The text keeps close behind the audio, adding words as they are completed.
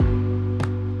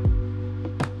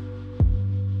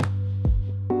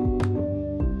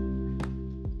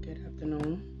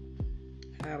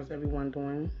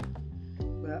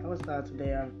start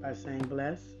today off by saying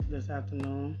bless. This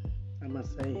afternoon, I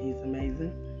must say he's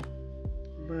amazing.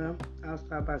 But I'll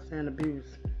start by saying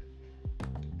abuse.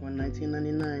 On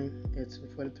 1999 at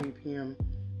 2:43 p.m.,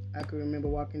 I can remember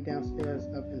walking downstairs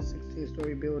up in a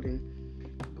 16-story building,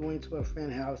 going to a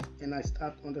friend's house, and I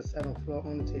stopped on the 7th floor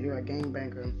only to hear a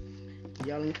gangbanger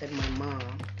yelling at my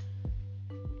mom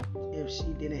if she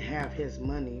didn't have his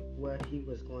money, what he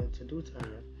was going to do to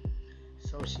her.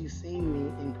 So she seen me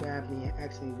and grabbed me and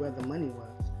asked me where the money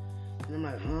was. And I'm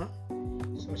like, huh?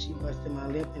 So she busted my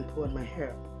lip and pulled my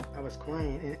hair. I was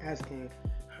crying and asking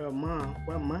her mom,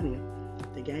 what money?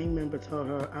 The gang member told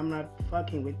her, I'm not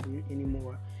fucking with you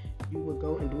anymore. You would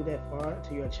go and do that far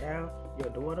to your child, your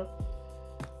daughter?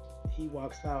 He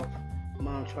walks off.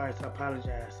 Mom tries to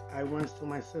apologize. I runs to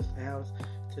my sister's house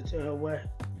to tell her what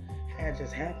had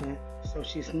just happened. So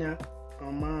she snapped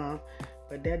on mom,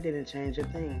 but that didn't change a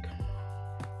thing.